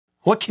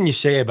What can you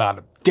say about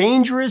them?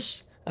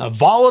 Dangerous,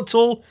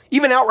 volatile,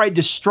 even outright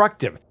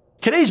destructive.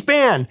 Today's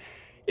band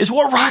is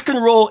what rock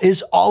and roll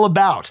is all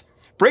about.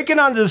 Breaking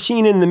onto the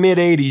scene in the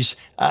mid-'80s,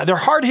 their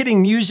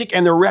hard-hitting music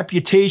and their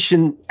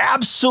reputation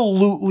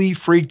absolutely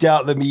freaked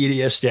out the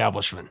media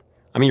establishment.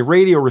 I mean,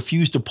 radio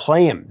refused to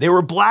play them. They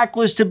were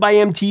blacklisted by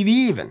MTV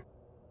even.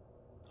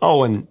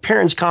 Oh, and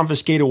parents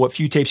confiscated what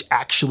few tapes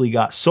actually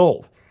got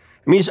sold.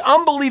 I mean, as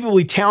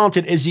unbelievably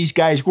talented as these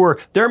guys were,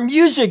 their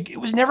music,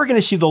 it was never going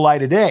to see the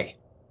light of day.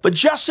 But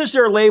just as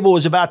their label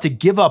was about to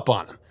give up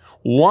on them,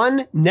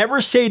 one Never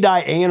Say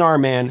Die A&R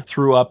man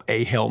threw up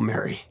a Hail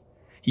Mary.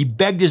 He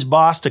begged his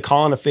boss to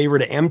call in a favor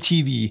to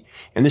MTV,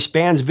 and this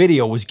band's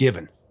video was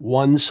given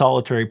one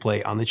solitary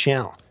play on the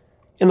channel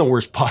in the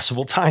worst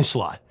possible time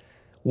slot.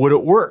 Would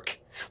it work?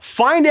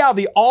 Find out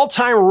the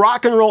all-time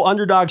rock and roll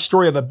underdog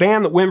story of a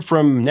band that went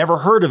from never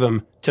heard of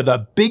him to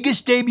the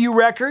biggest debut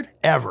record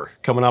ever.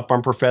 Coming up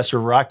on Professor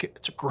of Rock.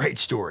 It's a great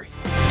story.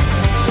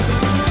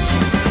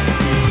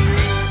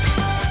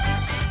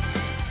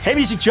 Hey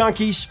music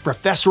junkies,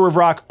 Professor of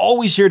Rock,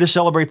 always here to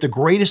celebrate the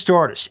greatest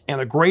artists and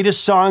the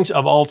greatest songs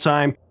of all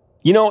time.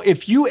 You know,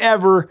 if you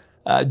ever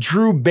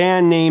drew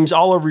band names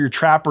all over your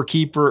Trapper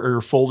Keeper or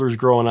your folders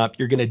growing up,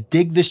 you're gonna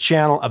dig this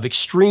channel of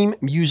extreme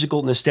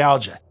musical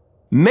nostalgia.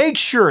 Make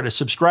sure to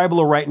subscribe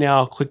below right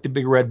now, click the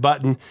big red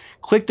button,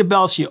 click the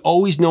bell so you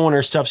always know when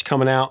our stuff's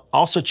coming out.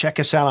 Also check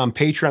us out on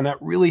Patreon, that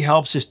really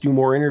helps us do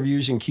more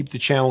interviews and keep the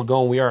channel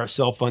going. We are a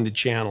self-funded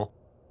channel.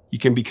 You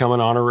can become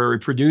an honorary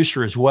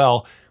producer as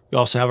well. We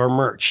also have our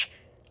merch.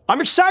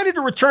 I'm excited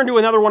to return to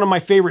another one of my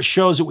favorite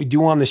shows that we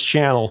do on this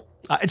channel.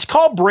 It's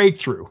called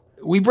Breakthrough.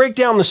 We break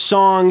down the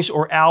songs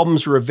or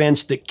albums or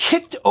events that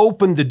kicked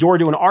open the door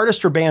to an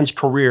artist or band's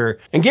career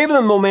and gave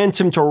them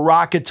momentum to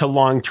rocket to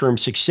long-term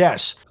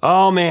success.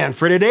 Oh man,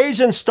 for today's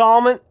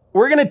installment,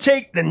 we're gonna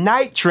take the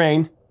night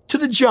train to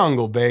the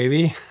jungle,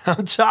 baby.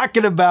 I'm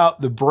talking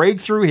about the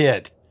breakthrough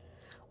hit,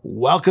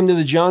 Welcome to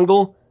the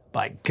Jungle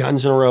by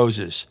Guns N'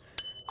 Roses.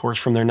 Of course,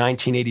 from their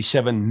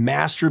 1987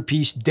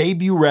 masterpiece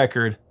debut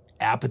record,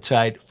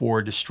 Appetite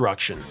for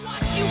Destruction.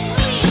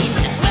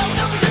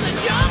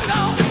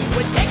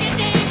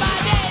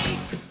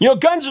 You know,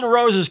 Guns N'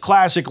 Roses'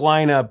 classic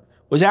lineup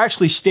was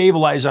actually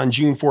stabilized on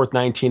June 4th,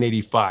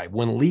 1985,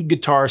 when lead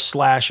guitarist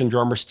Slash and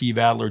drummer Steve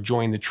Adler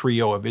joined the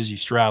trio of Izzy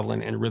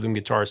Stradlin and rhythm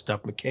guitarist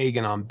Duff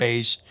McKagan on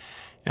bass,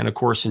 and of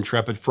course,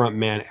 intrepid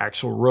frontman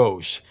Axl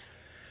Rose.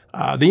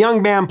 The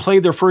young band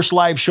played their first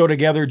live show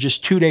together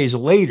just 2 days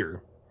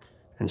later,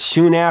 and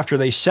soon after,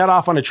 they set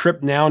off on a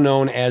trip now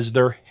known as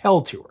their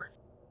Hell Tour.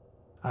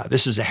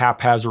 This is a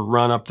haphazard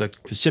run up the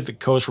Pacific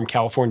coast from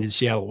California to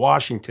Seattle,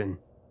 Washington,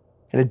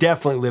 and it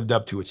definitely lived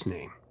up to its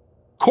name.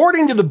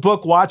 According to the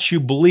book Watch You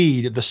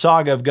Bleed, The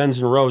Saga of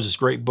Guns N' Roses,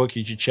 great book,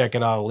 you should check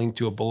it out, I'll link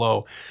to it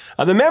below.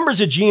 The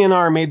members of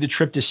GNR made the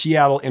trip to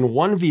Seattle in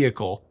one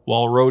vehicle,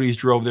 while roadies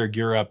drove their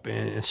gear up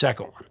in a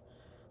second one.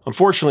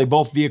 Unfortunately,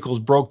 both vehicles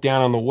broke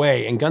down on the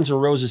way, and Guns N'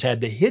 Roses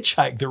had to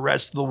hitchhike the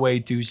rest of the way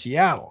to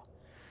Seattle.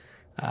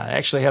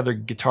 Actually had their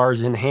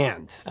guitars in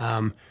hand.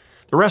 The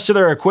rest of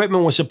their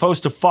equipment was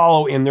supposed to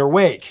follow in their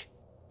wake,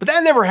 but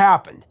that never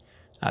happened.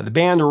 The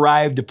band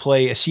arrived to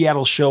play a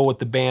Seattle show with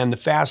the band The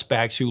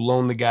Fastbacks, who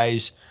loaned the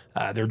guys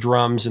their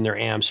drums and their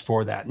amps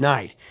for that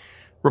night.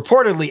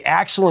 Reportedly,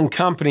 Axl and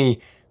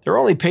company, they were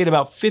only paid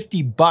about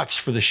 $50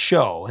 for the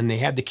show, and they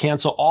had to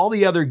cancel all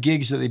the other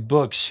gigs that they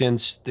booked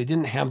since they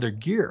didn't have their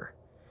gear.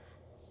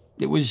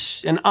 It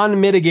was an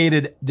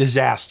unmitigated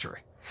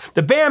disaster.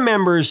 The band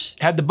members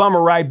had to bum a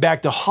ride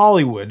back to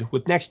Hollywood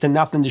with next to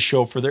nothing to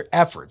show for their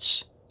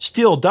efforts.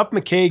 Still, Duff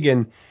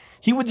McKagan,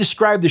 he would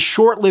describe the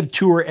short-lived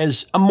tour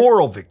as a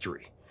moral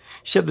victory.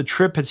 He said the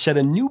trip had set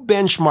a new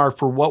benchmark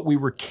for what we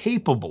were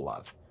capable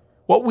of,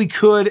 what we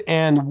could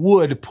and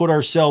would put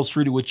ourselves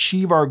through to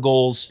achieve our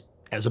goals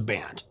as a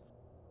band.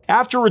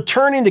 After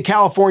returning to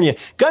California,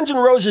 Guns N'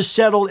 Roses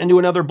settled into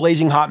another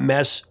blazing hot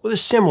mess with a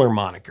similar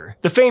moniker.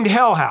 The famed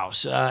Hell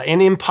House,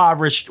 an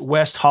impoverished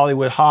West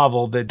Hollywood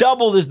hovel that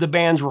doubled as the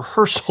band's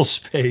rehearsal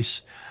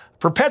space,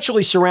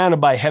 perpetually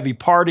surrounded by heavy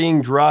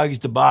partying, drugs,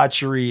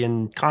 debauchery,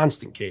 and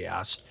constant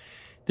chaos.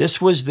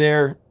 This was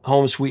their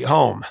home sweet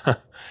home.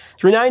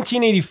 Through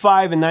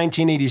 1985 and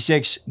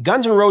 1986,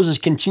 Guns N' Roses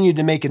continued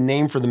to make a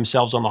name for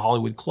themselves on the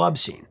Hollywood club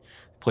scene.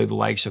 They played the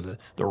likes of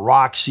the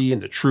Roxy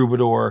and the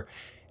Troubadour.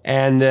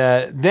 And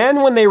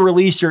then when they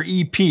released their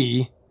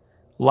EP,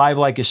 Live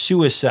Like a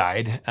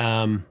Suicide,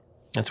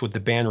 that's what the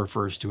band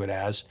refers to it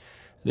as.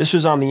 This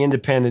was on the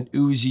independent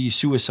Uzi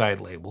Suicide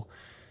label.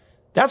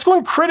 That's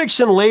when critics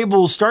and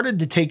labels started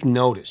to take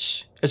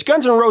notice. As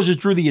Guns N' Roses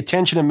drew the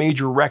attention of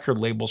major record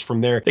labels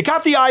from there, they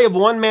caught the eye of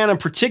one man in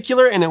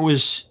particular, and it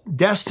was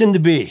destined to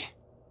be.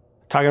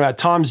 Talking about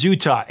Tom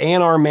Zutaut,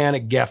 A&R man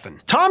at Geffen.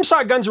 Tom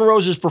saw Guns N'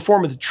 Roses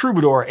perform at the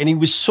Troubadour, and he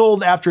was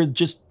sold after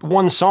just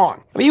one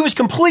song. I mean, he was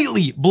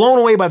completely blown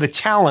away by the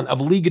talent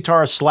of lead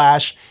guitarist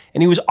Slash,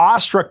 and he was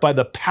awestruck by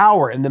the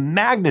power and the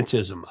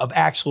magnetism of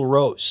Axl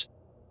Rose.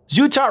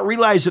 Zutaut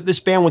realized that this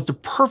band was the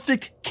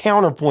perfect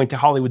counterpoint to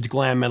Hollywood's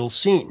glam metal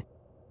scene.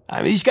 I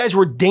mean, these guys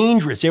were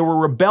dangerous. They were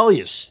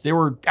rebellious. They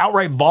were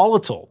outright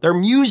volatile. Their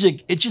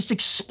music, it just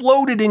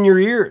exploded in your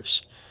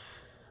ears.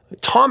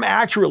 Tom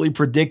accurately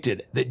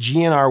predicted that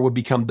GNR would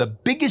become the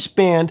biggest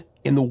band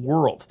in the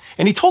world.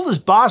 And he told his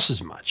boss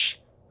as much,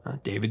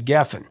 David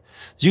Geffen.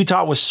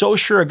 Zutaut was so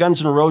sure of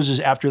Guns N' Roses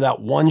after that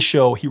one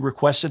show, he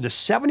requested a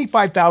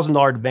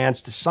 $75,000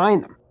 advance to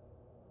sign them.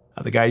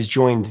 The guys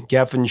joined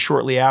Geffen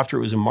shortly after.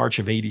 It was in March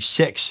of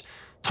 '86.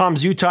 Tom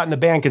Zutaut and the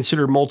band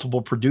considered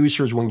multiple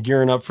producers when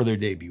gearing up for their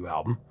debut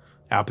album,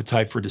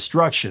 Appetite for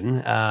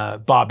Destruction.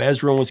 Bob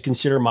Ezrin was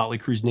considered, Motley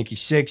Crue's Nikki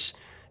Sixx,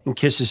 and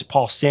Kiss's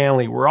Paul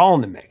Stanley were all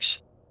in the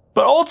mix.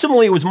 But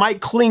ultimately, it was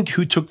Mike Klink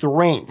who took the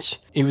reins.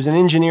 He was an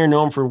engineer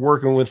known for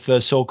working with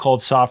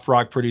so-called soft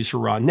rock producer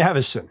Ron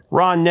Nevison.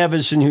 Ron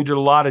Nevison, who did a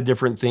lot of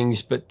different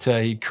things, but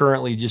he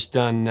currently just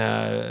done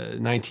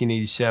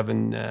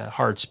 1987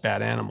 Heart's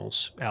Bad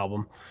Animals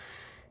album.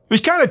 It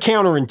was kind of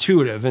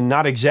counterintuitive and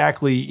not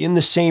exactly in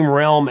the same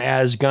realm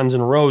as Guns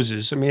N'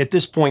 Roses. I mean, at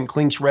this point,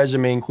 Klink's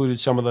resume included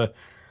some of the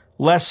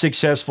less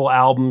successful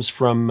albums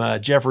from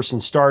Jefferson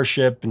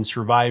Starship and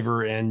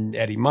Survivor and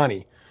Eddie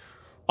Money.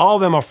 All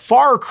of them a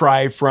far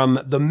cry from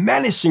the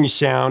menacing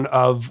sound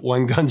of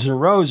one Guns N'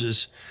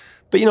 Roses.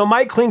 But, you know,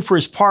 Mike Klink, for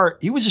his part,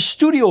 he was a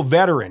studio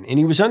veteran, and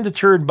he was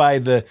undeterred by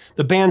the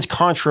band's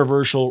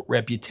controversial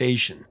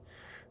reputation.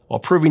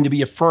 While proving to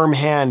be a firm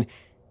hand,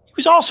 he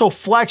was also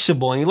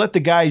flexible, and he let the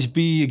guys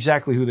be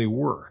exactly who they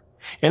were.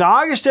 In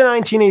August of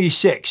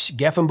 1986,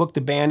 Geffen booked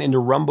the band into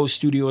Rumbo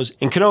Studios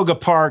in Canoga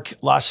Park,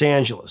 Los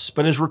Angeles.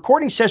 But as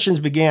recording sessions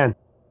began,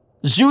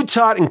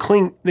 Zutaut and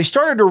Klink, they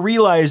started to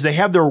realize they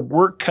had their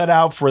work cut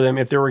out for them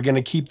if they were going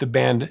to keep the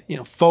band,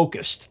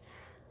 focused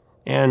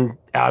and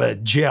out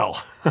of jail.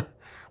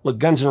 Look,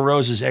 Guns N'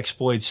 Roses'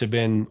 exploits have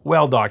been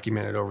well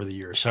documented over the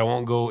years, so I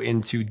won't go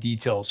into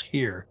details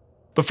here.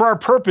 But for our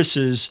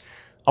purposes,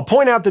 I'll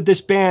point out that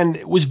this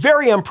band was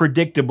very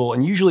unpredictable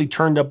and usually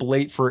turned up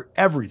late for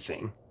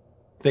everything.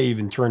 They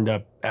even turned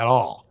up at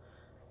all.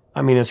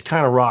 I mean, it's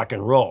kind of rock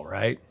and roll,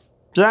 right?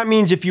 So that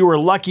means if you were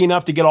lucky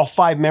enough to get all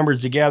 5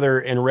 members together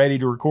and ready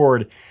to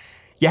record,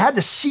 you had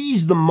to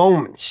seize the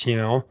moments,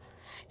 In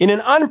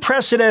an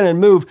unprecedented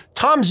move,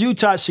 Tom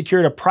Zutaut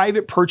secured a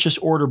private purchase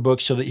order book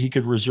so that he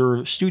could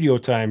reserve studio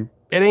time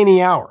at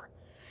any hour.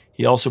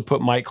 He also put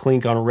Mike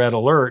Klink on red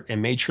alert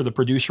and made sure the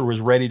producer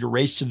was ready to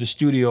race to the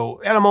studio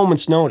at a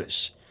moment's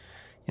notice.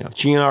 If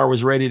GNR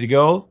was ready to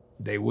go,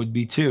 they would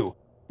be too.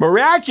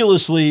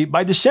 Miraculously,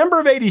 by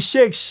December of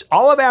 '86,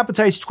 all of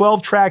Appetite's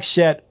 12-track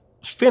set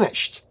was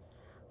finished.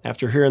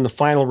 After hearing the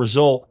final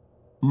result,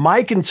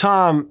 Mike and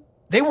Tom,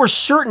 they were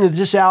certain that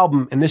this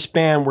album and this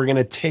band were going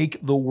to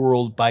take the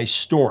world by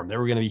storm. They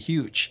were going to be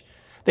huge.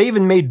 They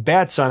even made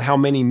bets on how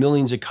many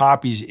millions of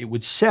copies it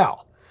would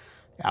sell.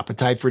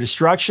 Appetite for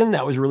Destruction,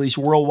 that was released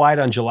worldwide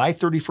on July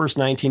 31st,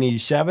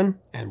 1987,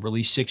 and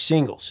released 6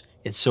 singles.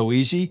 It's So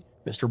Easy,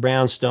 Mr.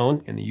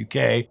 Brownstone in the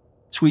UK,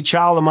 Sweet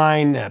Child of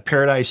Mine,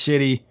 Paradise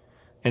City,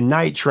 and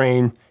Night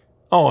Train.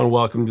 Oh, and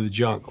Welcome to the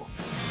Jungle.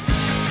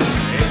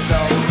 It's so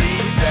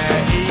easy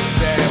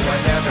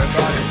when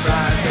everybody's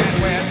trying to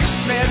win.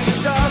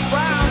 Mr.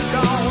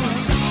 Brownstone,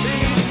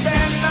 he's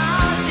been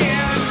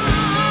knocking.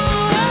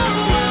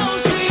 Oh,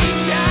 sweet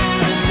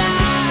child of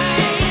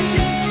mine.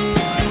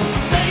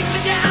 Take me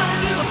down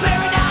to the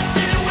Paradise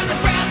City where the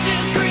grass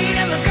is green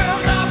and the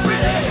girls are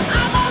pretty.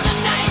 I'm on the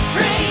night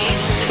train.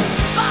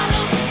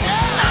 Follow me,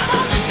 I'm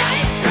on the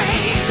night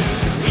train.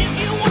 If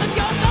you want it,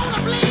 you're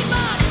gonna bleed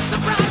mud. The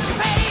price you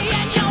pay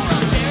and you're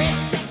a very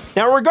sick.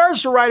 Now, in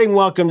regards to writing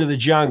Welcome to the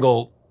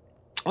Jungle,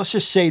 let's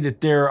just say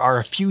that there are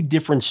a few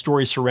different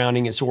stories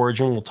surrounding its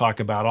origin. We'll talk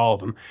about all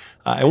of them.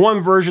 In one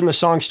version, the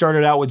song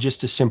started out with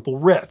just a simple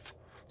riff.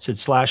 Said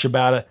Slash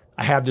about it,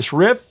 I have this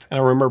riff, and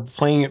I remember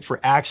playing it for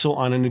Axl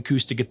on an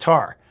acoustic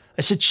guitar.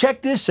 I said,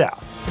 check this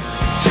out.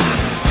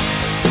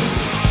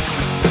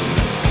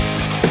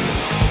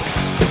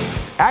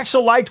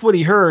 Axl liked what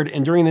he heard,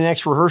 and during the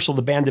next rehearsal,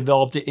 the band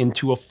developed it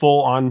into a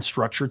full-on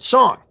structured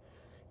song.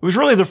 It was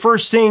really the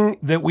first thing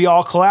that we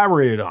all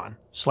collaborated on,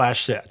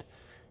 Slash said.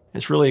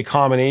 It's really a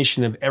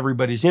combination of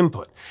everybody's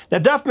input. Now,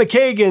 Duff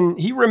McKagan,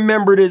 he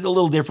remembered it a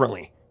little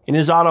differently. In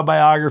his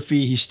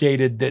autobiography, he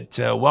stated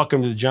that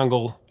Welcome to the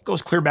Jungle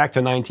goes clear back to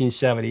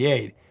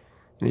 1978,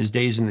 in his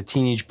days in the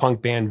teenage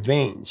punk band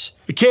Veins.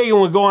 McKagan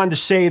would go on to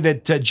say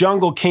that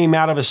Jungle came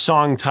out of a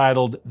song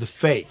titled The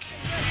Fake.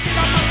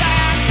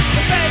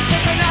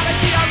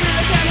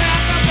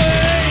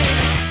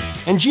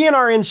 And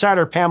GNR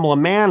insider Pamela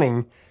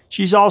Manning,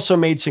 she's also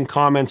made some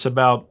comments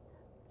about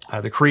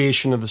the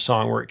creation of the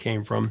song, where it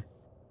came from.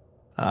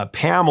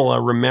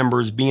 Pamela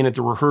remembers being at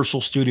the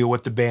rehearsal studio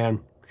with the band.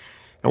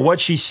 And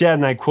what she said,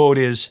 and I quote,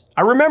 is,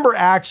 I remember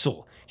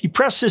Axl. He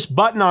pressed this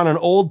button on an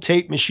old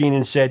tape machine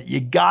and said, you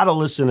gotta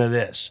listen to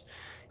this.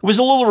 It was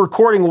a little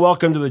recording of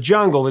Welcome to the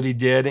Jungle that he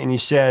did, and he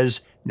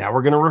says, now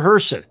we're gonna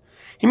rehearse it.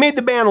 He made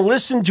the band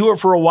listen to it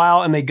for a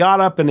while, and they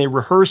got up and they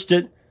rehearsed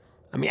it.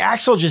 I mean,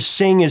 Axl just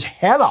sang his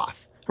head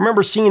off. I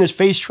remember seeing his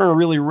face turn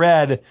really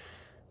red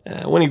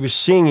when he was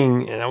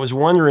singing, and I was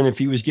wondering if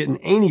he was getting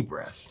any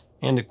breath.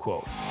 End of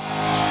quote.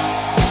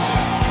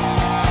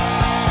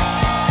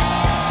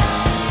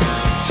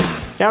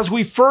 Now, as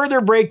we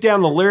further break down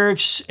the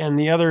lyrics and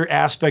the other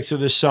aspects of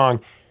this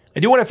song,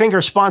 I do want to thank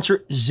our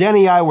sponsor,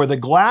 Zenni Eyewear, the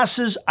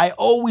glasses I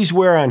always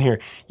wear on here.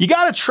 You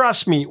got to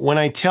trust me when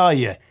I tell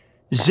you,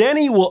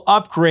 Zenni will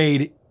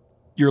upgrade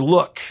your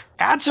look.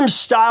 Add some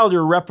style to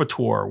your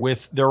repertoire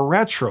with their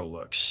retro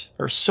looks.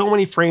 There are so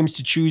many frames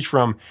to choose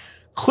from.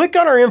 Click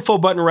on our info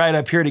button right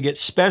up here to get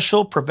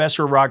special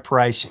Professor Rock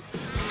pricing.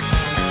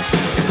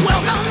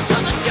 Welcome to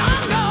the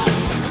jungle.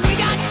 We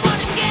got fun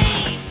and games.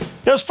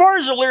 Now, as far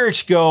as the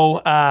lyrics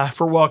go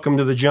for Welcome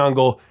to the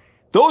Jungle,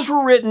 those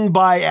were written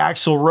by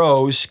Axl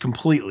Rose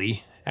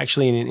completely.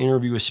 Actually, in an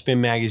interview with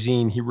Spin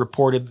Magazine, he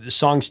reported that the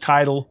song's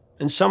title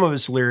and some of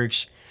its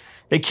lyrics,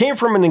 they came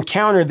from an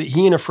encounter that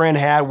he and a friend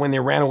had when they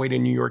ran away to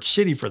New York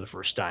City for the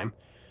first time.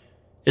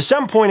 At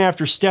some point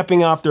after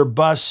stepping off their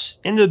bus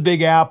into the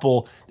Big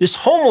Apple, this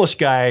homeless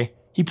guy,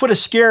 he put a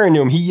scare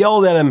into him. He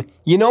yelled at him,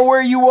 "You know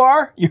where you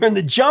are? You're in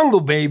the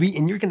jungle, baby,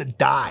 and you're gonna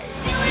die."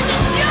 You're in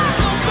the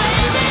jungle,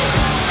 baby.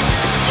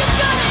 You're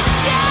gonna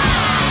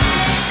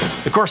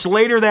die. Of course,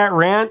 later that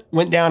rant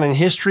went down in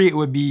history. It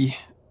would be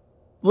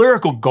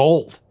lyrical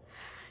gold.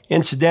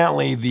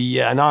 Incidentally, the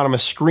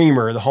anonymous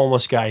screamer, the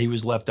homeless guy, he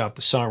was left off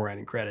the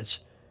songwriting credits.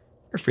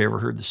 If you ever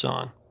heard the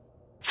song.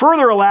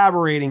 Further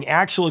elaborating,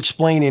 Axl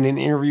explained in an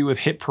interview with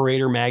Hit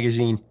Parader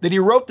magazine that he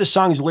wrote the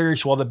song's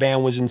lyrics while the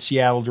band was in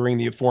Seattle during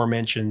the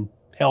aforementioned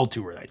Hell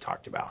tour that I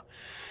talked about.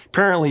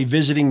 Apparently,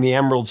 visiting the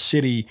Emerald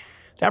City,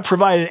 that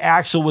provided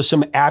Axl with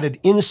some added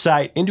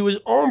insight into his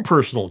own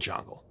personal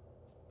jungle.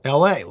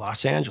 LA,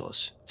 Los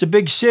Angeles. It's a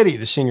big city,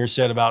 the singer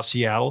said about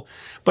Seattle,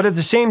 but at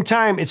the same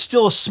time, it's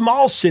still a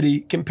small city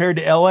compared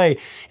to LA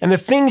and the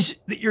things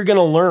that you're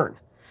gonna learn.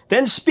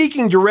 Then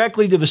speaking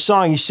directly to the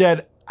song, he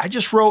said, "I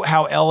just wrote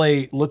how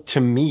LA looked to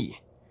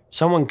me.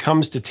 Someone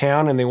comes to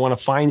town and they want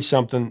to find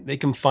something, they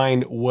can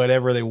find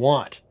whatever they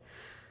want."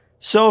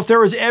 So if there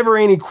was ever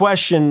any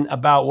question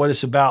about what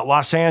it's about,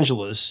 Los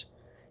Angeles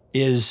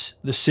is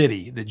the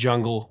city that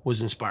Jungle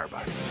was inspired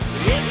by. If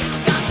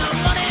you got the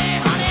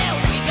money,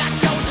 honey, we got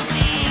your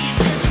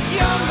disease in the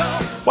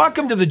jungle.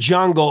 Welcome to the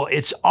Jungle.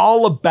 It's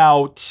all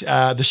about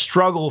the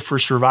struggle for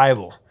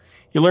survival.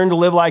 You learn to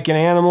live like an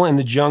animal in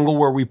the jungle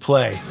where we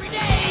play. Every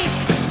day,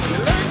 you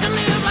learn to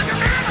live like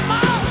an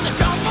animal in the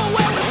jungle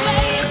where we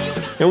play. If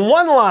you got In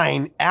one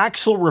line,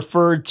 Axl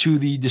referred to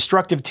the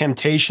destructive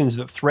temptations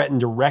that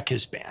threatened to wreck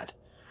his band.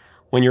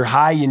 When you're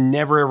high, you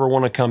never ever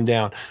want to come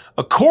down.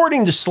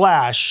 According to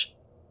Slash,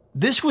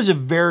 this was a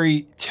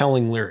very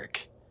telling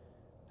lyric.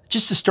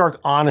 Just the stark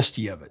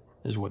honesty of it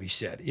is what he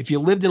said. If you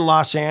lived in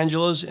Los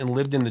Angeles and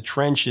lived in the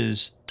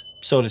trenches,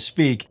 so to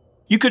speak,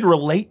 you could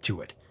relate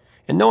to it.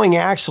 And knowing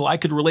Axl, I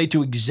could relate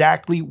to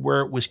exactly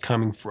where it was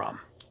coming from.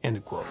 End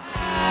of quote.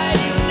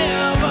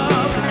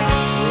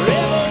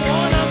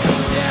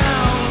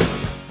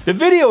 The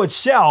video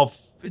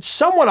itself, it's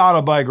somewhat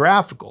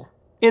autobiographical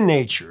in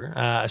nature,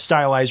 a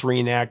stylized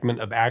reenactment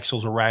of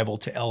Axl's arrival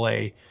to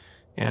LA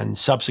and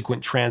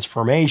subsequent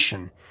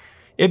transformation.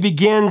 It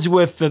begins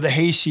with the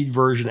hayseed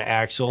version of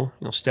Axl,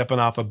 stepping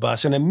off a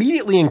bus and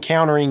immediately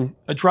encountering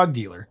a drug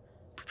dealer,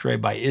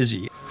 portrayed by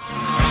Izzy.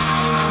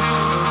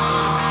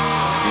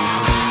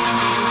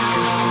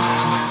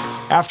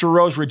 After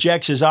Rose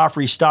rejects his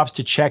offer, he stops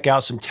to check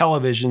out some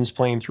televisions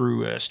playing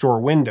through a store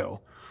window.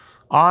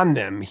 On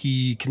them,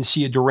 he can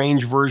see a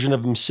deranged version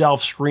of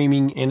himself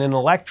screaming in an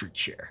electric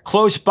chair.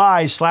 Close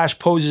by, Slash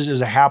poses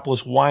as a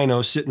hapless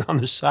wino sitting on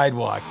the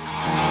sidewalk.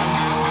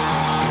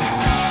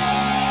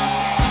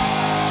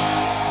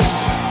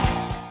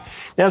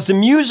 Now, as the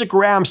music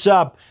ramps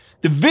up,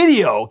 the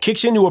video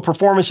kicks into a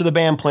performance of the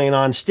band playing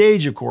on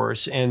stage, of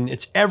course, and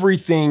it's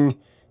everything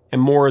and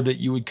more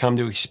that you would come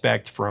to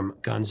expect from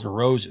Guns N'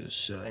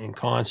 Roses in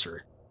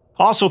concert.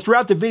 Also,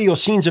 throughout the video,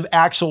 scenes of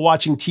Axl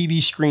watching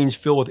TV screens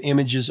fill with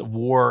images of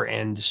war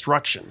and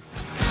destruction.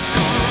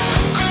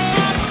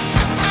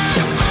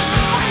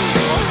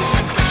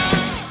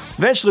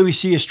 Eventually, we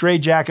see a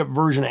straitjacket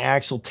version of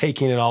Axl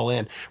taking it all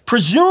in,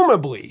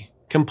 presumably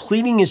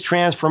completing his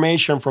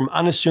transformation from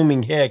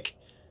unassuming hick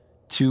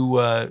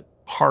to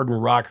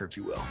hardened rocker, if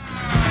you will.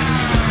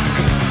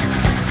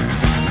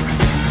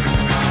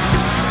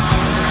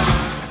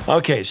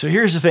 Okay, so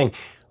here's the thing.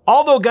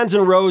 Although Guns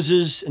N'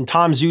 Roses and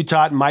Tom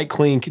Zutaut and Mike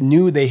Klink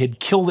knew they had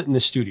killed it in the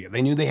studio,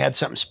 they knew they had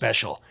something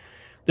special,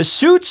 the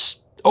suits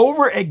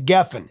over at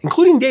Geffen,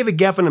 including David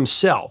Geffen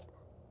himself,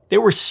 they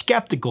were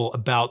skeptical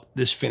about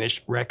this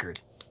finished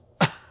record.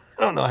 I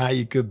don't know how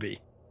you could be.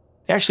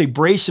 They actually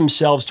braced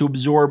themselves to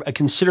absorb a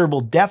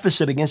considerable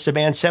deficit against the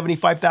band's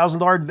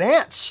 $75,000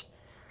 advance.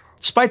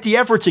 Despite the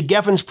efforts of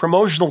Geffen's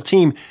promotional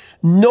team,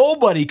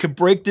 nobody could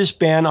break this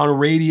band on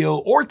radio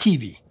or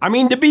TV. I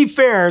mean, to be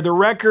fair, the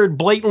record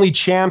blatantly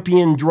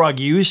championed drug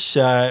use,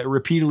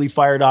 repeatedly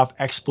fired off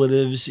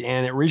expletives,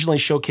 and it originally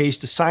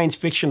showcased a science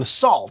fiction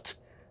assault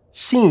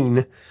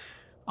scene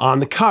on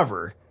the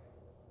cover.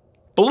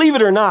 Believe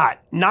it or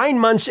not, 9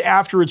 months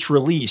after its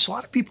release, a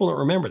lot of people don't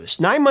remember this,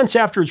 9 months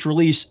after its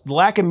release, the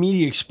lack of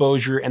media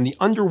exposure and the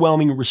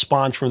underwhelming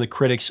response from the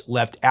critics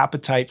left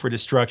Appetite for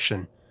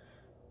Destruction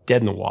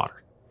dead in the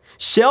water.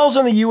 Sales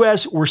in the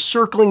US were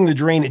circling the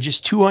drain at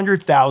just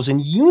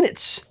 200,000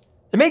 units.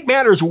 To make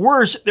matters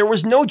worse, there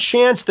was no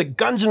chance that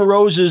Guns N'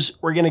 Roses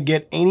were going to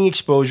get any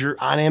exposure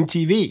on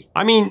MTV.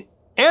 I mean,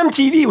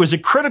 MTV was a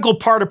critical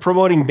part of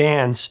promoting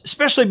bands,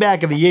 especially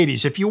back in the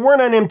 80s. If you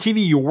weren't on MTV,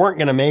 you weren't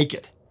going to make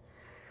it.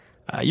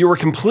 You were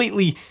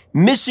completely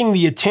missing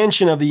the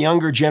attention of the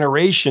younger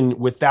generation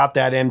without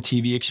that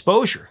MTV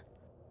exposure.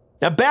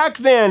 Now, back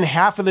then,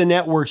 half of the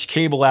network's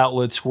cable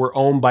outlets were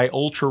owned by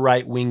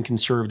ultra-right-wing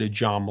conservative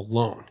John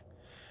Malone.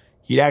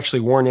 He'd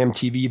actually warned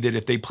MTV that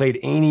if they played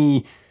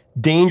any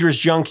dangerous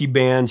junkie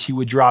bands, he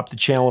would drop the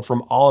channel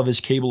from all of his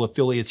cable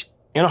affiliates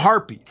in a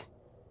heartbeat.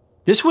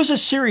 This was a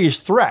serious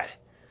threat.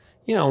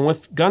 You know,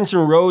 with Guns N'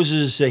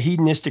 Roses'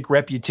 hedonistic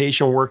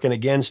reputation working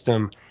against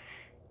him,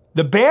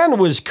 the band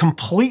was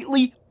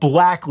completely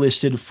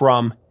blacklisted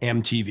from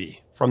MTV,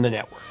 from the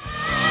network.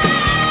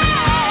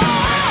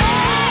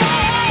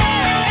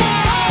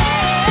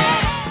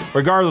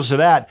 Regardless of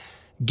that,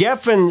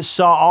 Geffen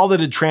saw all that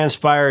had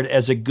transpired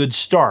as a good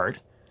start.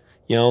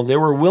 You know, they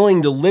were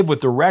willing to live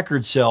with the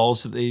record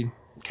sales. They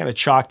kind of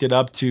chalked it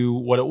up to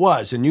what it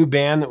was, a new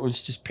band that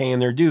was just paying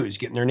their dues,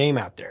 getting their name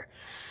out there.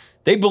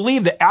 They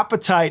believed that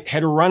Appetite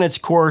had run its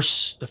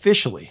course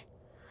officially.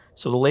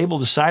 So the label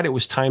decided it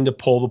was time to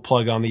pull the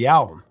plug on the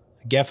album.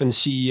 Geffen's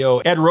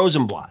CEO, Ed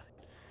Rosenblatt,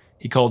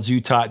 he called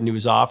Zutat into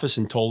his office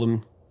and told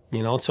him,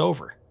 you know, it's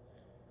over.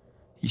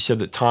 He said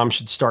that Tom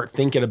should start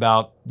thinking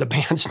about the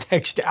band's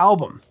next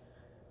album.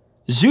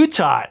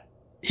 Zutat,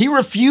 he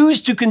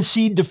refused to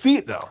concede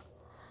defeat, though.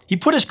 He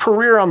put his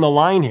career on the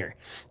line here.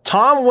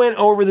 Tom went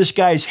over this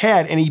guy's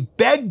head and he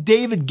begged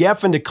David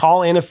Geffen to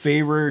call in a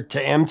favor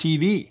to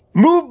MTV.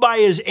 Moved by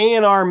his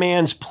A&R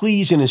man's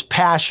pleas and his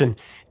passion,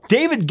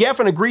 David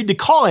Geffen agreed to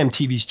call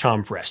MTV's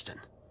Tom Freston.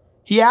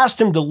 He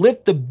asked him to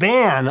lift the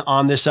ban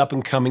on this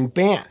up-and-coming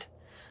band.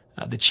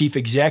 The chief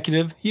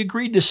executive, he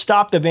agreed to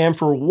stop the ban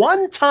for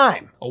one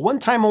time, a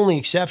one-time only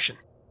exception.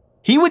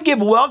 He would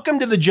give Welcome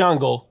to the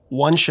Jungle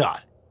one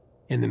shot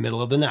in the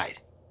middle of the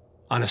night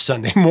on a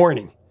Sunday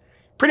morning.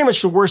 Pretty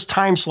much the worst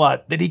time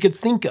slot that he could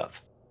think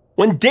of.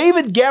 When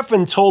David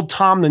Geffen told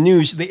Tom the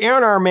news, the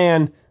A&R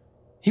man,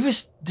 he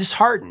was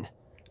disheartened,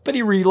 but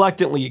he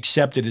reluctantly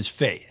accepted his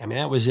fate. I mean,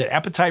 that was it.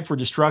 Appetite for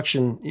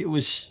Destruction, it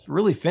was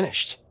really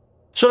finished.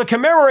 So to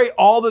commemorate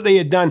all that they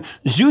had done,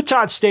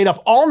 Zutat stayed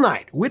up all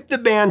night with the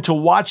band to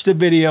watch the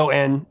video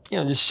and, you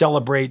know, just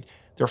celebrate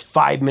their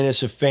 5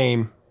 minutes of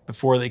fame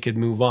before they could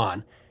move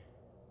on.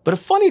 But a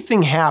funny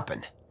thing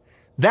happened.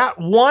 That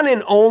one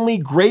and only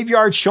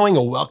graveyard showing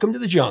of Welcome to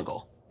the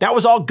Jungle, that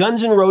was all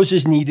Guns N'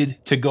 Roses needed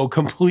to go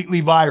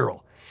completely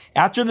viral.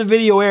 After the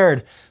video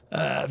aired,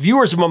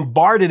 viewers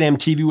bombarded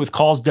MTV with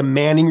calls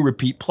demanding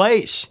repeat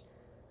plays.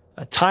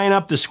 Tying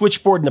up the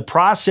switchboard in the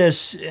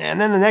process, and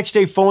then the next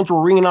day phones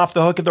were ringing off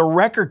the hook at the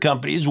record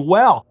company as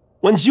well.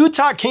 When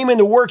Zutat came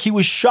into work, he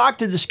was shocked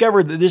to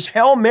discover that this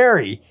Hail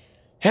Mary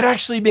had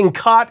actually been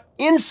caught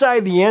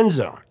inside the end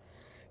zone.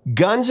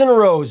 Guns N'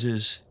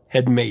 Roses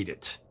had made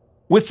it.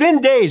 Within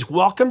days,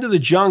 Welcome to the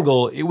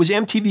Jungle, it was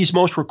MTV's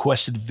most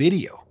requested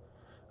video.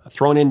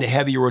 Thrown into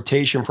heavy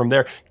rotation from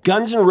there,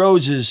 Guns N'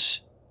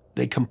 Roses,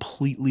 they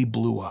completely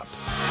blew up.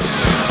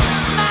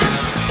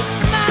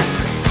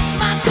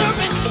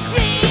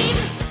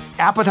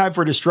 Appetite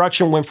for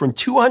Destruction went from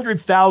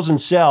 200,000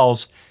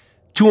 sales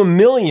to 1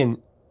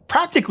 million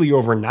practically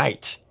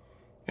overnight.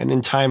 And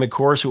in time, of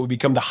course, it would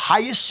become the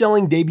highest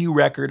selling debut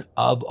record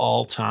of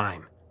all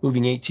time,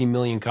 moving 18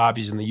 million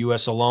copies in the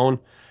US alone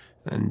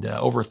and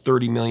over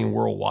 30 million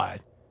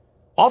worldwide.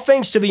 All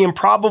thanks to the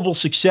improbable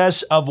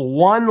success of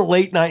one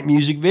late night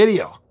music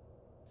video.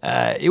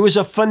 It was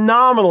a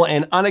phenomenal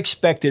and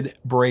unexpected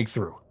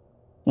breakthrough.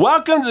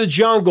 Welcome to the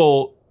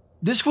Jungle,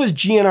 this was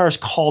GNR's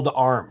call to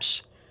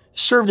arms.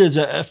 Served as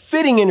a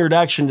fitting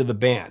introduction to the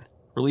band.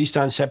 Released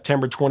on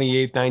September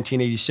 28,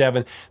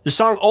 1987, the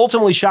song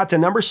ultimately shot to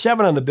number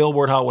 7 on the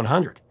Billboard Hot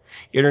 100.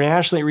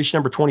 Internationally, it reached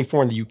number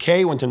 24 in the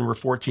UK, went to number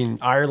 14 in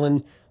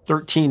Ireland,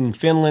 13 in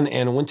Finland,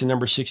 and went to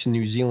number 6 in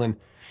New Zealand.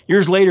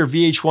 Years later,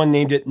 VH1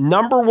 named it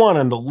number 1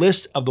 on the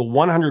list of the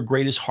 100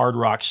 greatest hard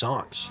rock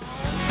songs.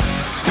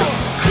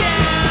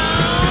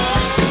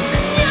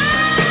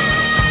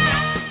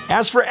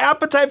 As for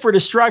Appetite for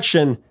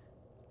Destruction,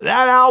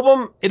 that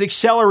album, it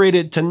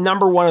accelerated to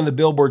number 1 on the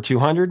Billboard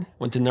 200,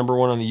 went to number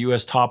 1 on the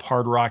US Top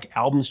Hard Rock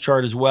Albums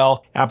chart as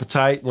well.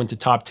 Appetite went to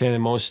top 10 in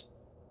most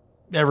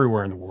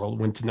everywhere in the world,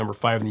 went to number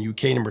 5 in the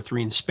UK, number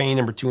 3 in Spain,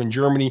 number 2 in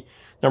Germany,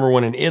 number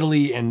 1 in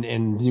Italy and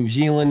New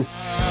Zealand.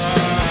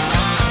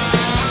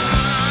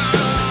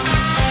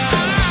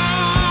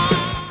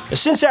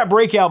 Since that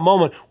breakout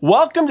moment,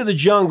 Welcome to the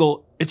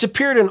Jungle, it's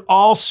appeared in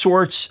all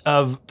sorts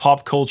of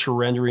pop culture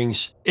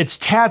renderings. It's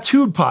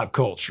tattooed pop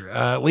culture.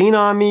 Lean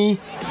on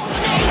Me.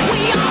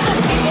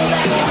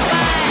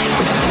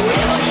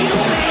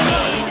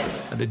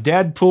 The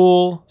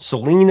Deadpool,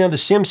 Selena, The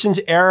Simpsons,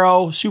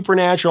 Arrow,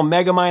 Supernatural,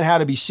 Megamind, How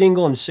to Be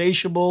Single,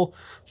 Insatiable,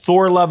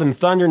 Thor, Love and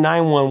Thunder,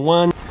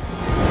 911.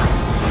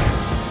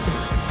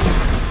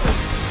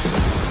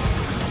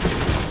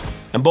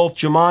 And both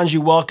Jumanji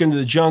Welcome to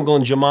the Jungle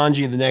and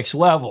Jumanji The Next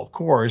Level, of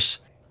course.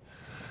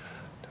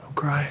 Don't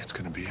cry, it's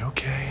gonna be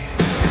okay.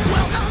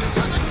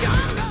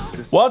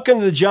 Welcome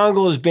to the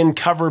Jungle has been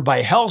covered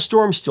by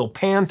Hellstorm, Steel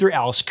Panther,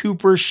 Alice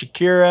Cooper,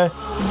 Shakira,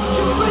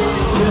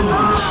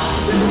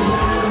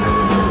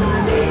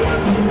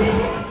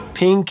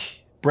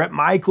 Pink, Bret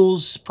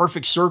Michaels,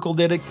 Perfect Circle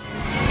did it.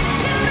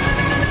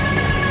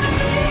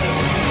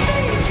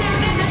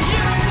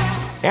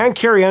 And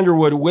Carrie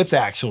Underwood with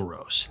Axl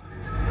Rose.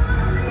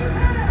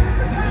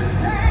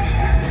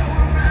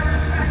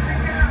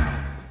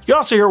 You can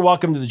also hear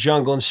Welcome to the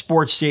Jungle in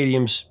sports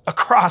stadiums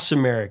across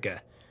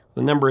America.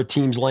 The number of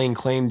teams laying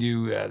claim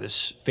to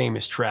this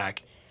famous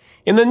track.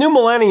 In the new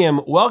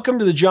millennium, Welcome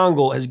to the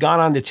Jungle has gone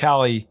on to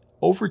tally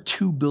over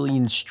 2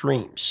 billion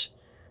streams.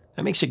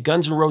 That makes it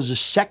Guns N' Roses'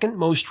 second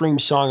most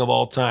streamed song of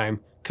all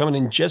time, coming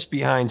in just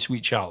behind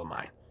Sweet Child of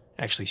Mine.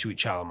 Actually, Sweet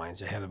Child of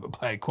Mine's ahead of it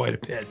by quite a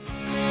bit.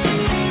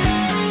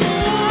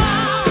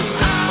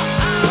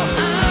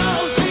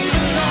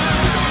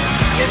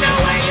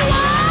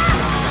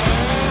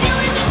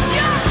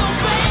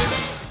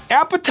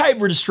 Appetite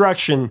for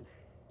Destruction,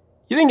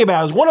 you think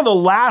about it, is one of the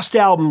last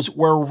albums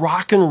where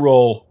rock and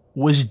roll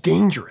was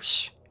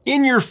dangerous,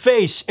 in your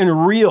face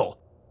and real.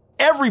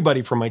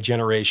 Everybody from my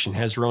generation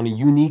has their own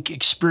unique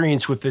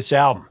experience with this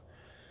album.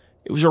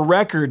 It was a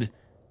record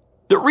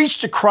that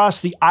reached across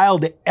the aisle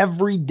to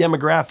every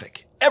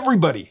demographic.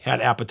 Everybody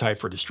had Appetite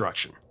for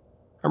Destruction.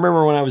 I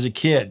remember when I was a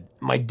kid,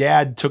 my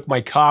dad took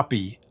my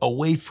copy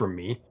away from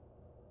me,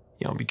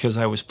 because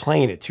I was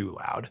playing it too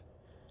loud.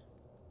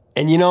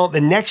 And the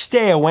next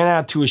day I went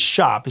out to his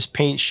shop, his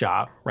paint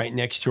shop, right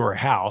next to our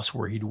house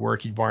where he'd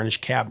work. He'd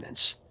varnish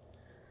cabinets.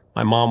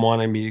 My mom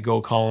wanted me to go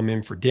call him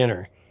in for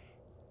dinner.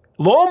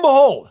 Lo and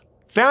behold,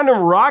 found him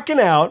rocking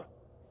out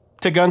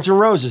to Guns N'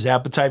 Roses'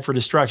 Appetite for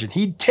Destruction.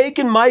 He'd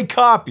taken my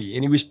copy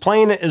and he was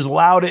playing it as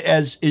loud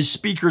as his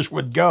speakers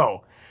would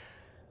go.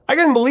 I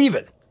couldn't believe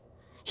it.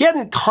 He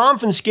hadn't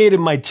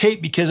confiscated my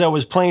tape because I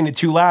was playing it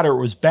too loud or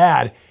it was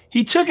bad.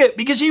 He took it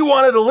because he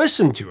wanted to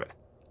listen to it.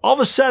 All of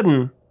a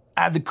sudden,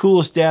 I had the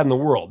coolest dad in the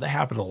world. That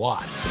happened a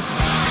lot.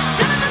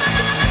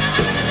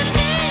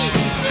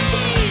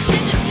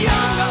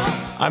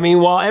 I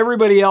mean, while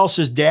everybody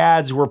else's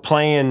dads were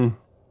playing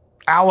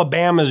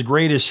Alabama's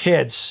greatest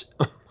hits,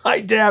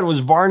 my dad was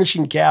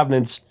varnishing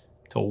cabinets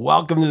to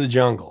Welcome to the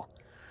Jungle.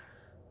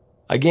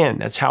 Again,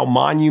 that's how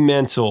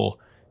monumental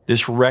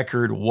this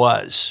record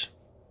was,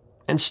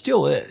 and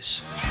still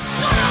is.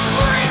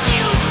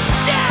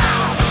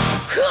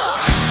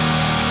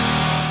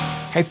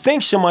 Hey,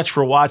 thanks so much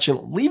for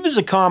watching. Leave us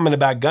a comment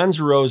about Guns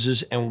N'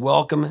 Roses and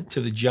Welcome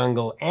to the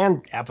Jungle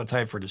and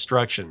Appetite for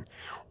Destruction.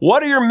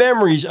 What are your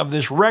memories of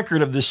this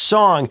record, of this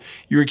song,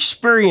 your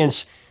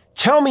experience?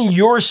 Tell me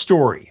your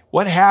story.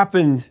 What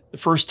happened the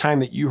first time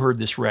that you heard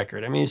this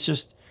record? I mean,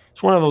 it's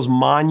one of those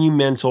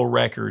monumental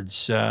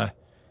records.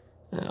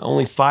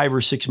 Only 5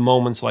 or 6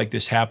 moments like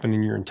this happen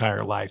in your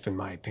entire life, in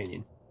my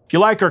opinion. If you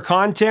like our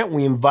content,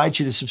 we invite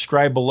you to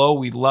subscribe below.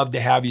 We'd love to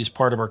have you as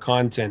part of our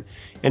content.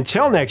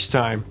 Until next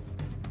time,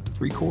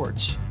 3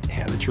 chords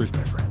and the truth,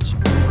 my friends.